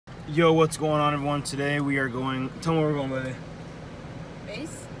Yo, what's going on, everyone? Today we are going. Tell me where we're going, baby.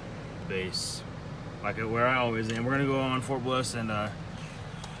 Base. Base. Like where I always am. We're gonna go on Fort Bliss and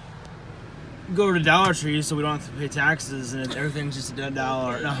go to Dollar Tree so we don't have to pay taxes and everything's just $1.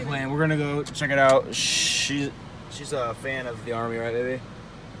 No plan. We're gonna go check it out. She's a fan of the Army, right, baby?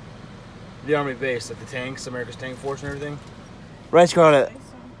 The Army base, like the tanks, America's Tank Force and everything. Right, Scarlett.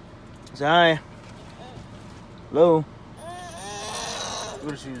 Say hi. Hello. Look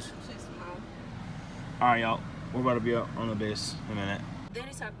at her shoes. Alright, y'all. We're about to be out on the base in a minute. There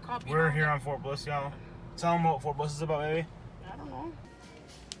is a copy. We're here on Fort Bliss, y'all. Tell them what Fort Bliss is about, baby. I don't know.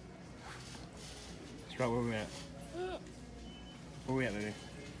 Scott, where we at? Where we at, baby?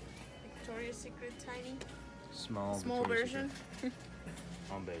 Victoria's Secret tiny. Small version.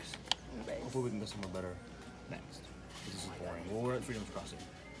 On base. On base. Hopefully we can go somewhere better next. This is boring. Well, we're at Freedom's Crossing.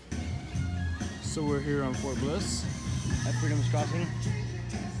 So we're here on Fort Bliss at Freedom's Crossing.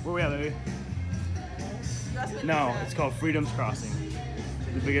 Where we at, baby? No, it's called Freedom's Crossing.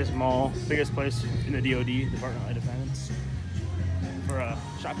 The biggest mall, biggest place in the DOD, Department of Defense, for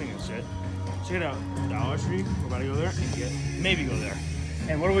shopping and shit. Check it out, Dollar Tree. We're about to go there and maybe go there.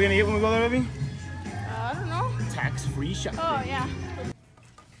 And what are we gonna get when we go there, baby? I don't know. Tax-free shopping. Oh yeah.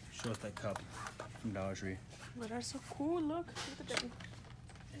 Show us that cup from Dollar Tree. But they're so cool. Look at them.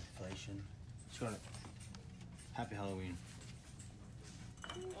 Inflation. Show it. Happy Halloween.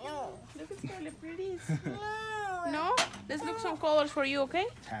 No. Look at Scarlet pretties. No? Let's look some colors for you, okay?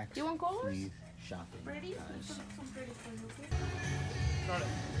 Tax You want colors? free shopping. Pretty? Guys. Let's look some pretty for you, okay? Scarlett.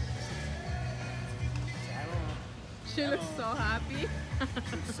 She looks so happy.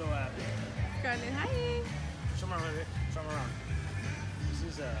 She's so happy. Scarlet, hi. Show me around, baby. Show me around. This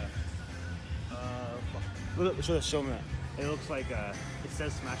is look, show me that. It looks like it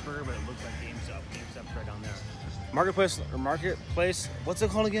says Smashburger, but it looks like GameStop. GameStop's right down there. Marketplace or Marketplace. What's it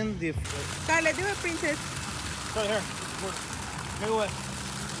called again? The Scarlet, do it, princess. right here. Make away.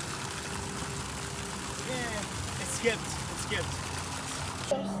 Yeah, it skipped. It skipped.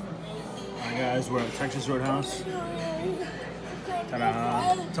 Alright, guys, we're at Texas Roadhouse.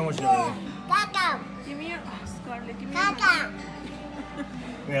 Ta-da! Tell me what you know. Give me your Scarlet. Give me We your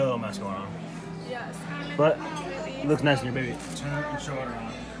got a little mess going on. Yeah, Scarlet. But come on, baby. it looks nice in your baby. Turn it and show it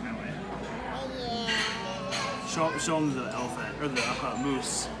around that way. Show them the elephant, or the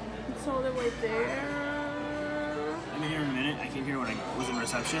moose. It's all the way there. I'm here in a minute. I came here when I was in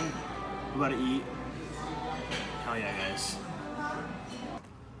reception. We're about to eat. Hell yeah, guys.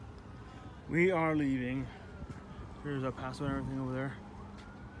 We are leaving. Here's our Paso and everything over there.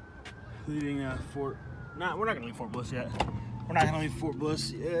 Leaving Fort... we're not gonna leave Fort Bliss yet. We're not gonna leave Fort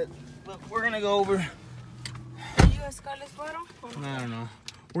Bliss yet. But we're gonna go over... Are you a Scarlet photo? I don't know.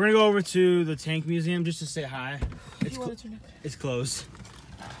 We're gonna go over to the Tank Museum just to say hi. It's closed.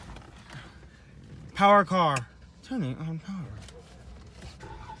 Power car. Turning on power.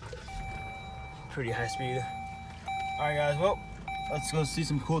 Pretty high speed. Alright guys, well, let's go see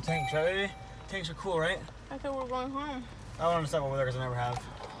some cool tanks, right baby? Tanks are cool, right? I thought we were going home. I don't want to stop over there because I never have.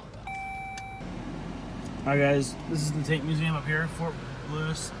 Alright guys, this is the Tank Museum up here. Fort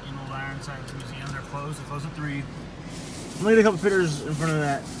Bliss and Old Ironside Museum. They're closed. They close at 3. Look at a couple pictures in front of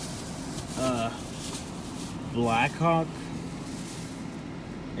that Blackhawk.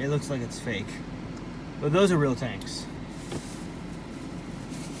 It looks like it's fake. But those are real tanks.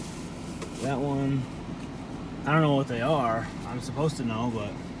 That one, I don't know what they are. I'm supposed to know,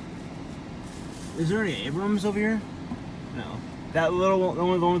 but... Is there any Abrams over here? No. That little one, the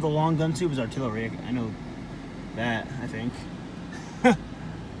one with the long gun tube is artillery. I know that, I think. Yeah.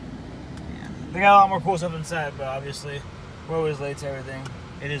 They got a lot more cool stuff inside, but obviously we're always late to everything.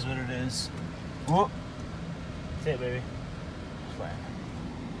 It is what it is. Whoop. Say it, baby. Flat.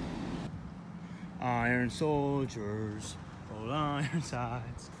 Iron soldiers, old iron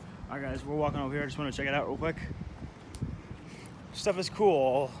sides. Alright guys, we're walking over here. I just want to check it out real quick. Stuff is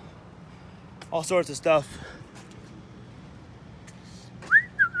cool. All sorts of stuff.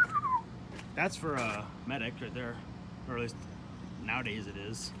 That's for medic right there. Or at least nowadays it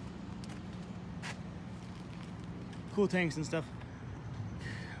is. Cool tanks and stuff.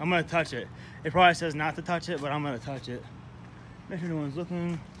 I'm gonna touch it. It probably says not to touch it, but I'm gonna touch it. Make sure no one's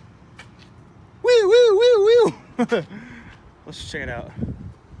looking. Woo, woo, woo, woo! Let's check it out.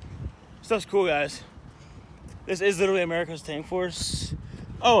 Stuff's cool, guys. This is literally America's Tank Force.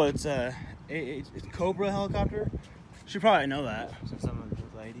 Oh, it's a Cobra helicopter. Should probably know that since I'm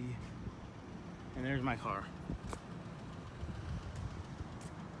a lady. And there's my car.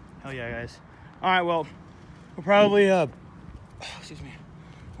 Hell yeah, guys. All right, well, we're probably excuse me.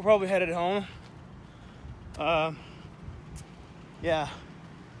 We're probably headed home. Yeah.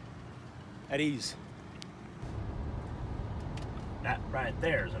 at ease. That right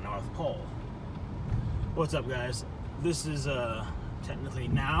there is the North Pole. What's up, guys? This is technically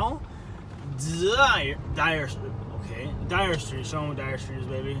now Dyer Street. Show them what Dyer Street is,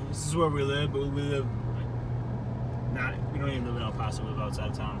 baby. This is where we live, but we live we don't even live in El Paso. We live outside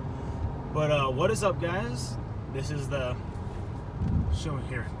of town. But what is up, guys? This is the show me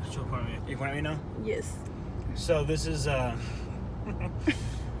here. Show point at me. You point at me now? Yes. So this is the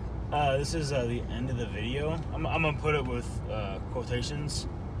end of the video. I'm gonna put it with quotations,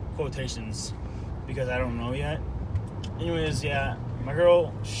 because I don't know yet. Anyways, yeah, my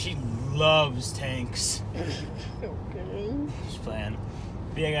girl, she loves tanks. Okay. Just playing.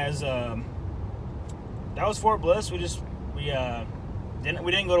 But yeah, guys, that was Fort Bliss. We didn't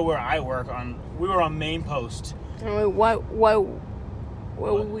go to where I work on. We were on main post. Why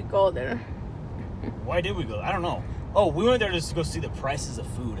would we go there? Why did we go? I don't know. Oh, we went there just to go see the prices of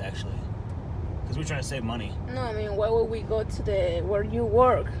food, actually, because we're trying to save money. No, I mean, why would we go to where you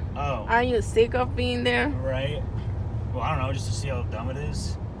work? Oh. Aren't you sick of being there? Right. Well, I don't know, just to see how dumb it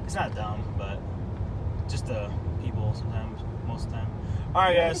is. It's not dumb, but just the people sometimes, most of the time. All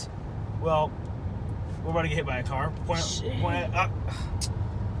right, guys. Well, we're about to get hit by a car. Point it up.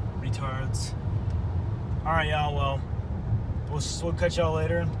 Retards. All right, y'all. Well, we'll catch y'all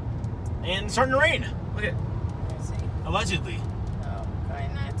later. And it's starting to rain. Look at. Allegedly. Oh, very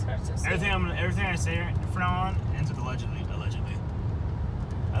nice. Everything I say from now on ends with allegedly. Allegedly.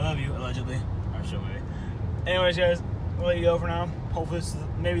 I love you. Allegedly. I'm sure. Anyways, guys, we'll let you go for now. Hopefully,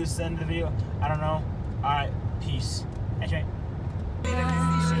 maybe this is the end of the video. I don't know. All right. Peace. That's right.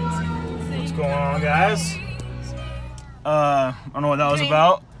 What's going on, guys? I don't know what that was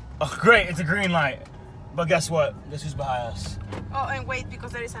about. Oh, great. It's a green light. But guess what? Guess who's behind us? Oh, and wait,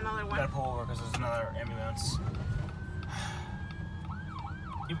 because there is another one. Gotta pull over because there's another ambulance.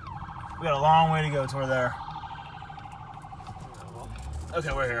 We got a long way to go toward there.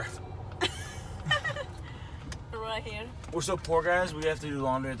 Okay, we're here. Right here. We're so poor, guys. We have to do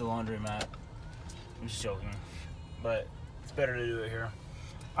laundry at the laundromat. I'm just joking, but it's better to do it here.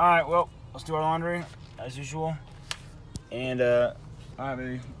 All right, well, let's do our laundry as usual. And all right,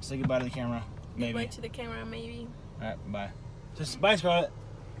 baby, say goodbye to the camera. Maybe. Goodbye to the camera, maybe. All right, bye. Just bye, Scarlett.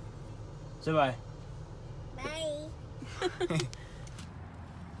 Say bye. Bye.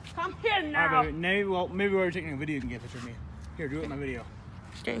 Come here now. All right, baby. Maybe while you're taking a video, you can get a picture of me. Here, do it in my video.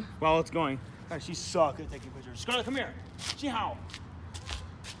 Okay. While it's going. God, she sucks at taking pictures. Scarlett, come here. See how?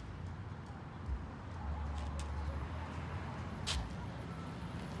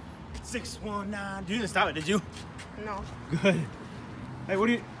 $619. You didn't stop it, did you? No. Good. Hey, what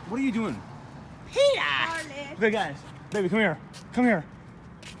are you doing? Here. Okay, guys. Baby, come here. Come here.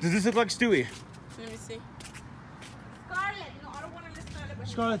 Does this look like Stewie? Let me see. Scarlett, no, I don't want to listen to it.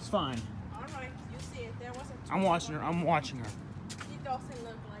 Scarlett's fine. All right, you see it. There wasn't. I'm watching her. I'm watching her. It doesn't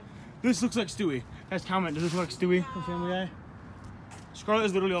look like. This looks like Stewie. Guys, comment. Does this look like Stewie from Family Guy? Scarlett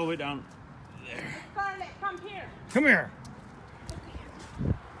is literally all the way down there. Scarlett, come here. Come here.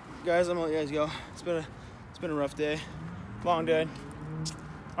 Guys, I'm gonna let you guys go. It's been a rough day. Long day.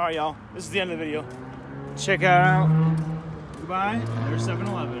 All right, y'all. This is the end of the video. Check out. Goodbye. There's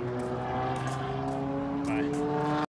 7-Eleven.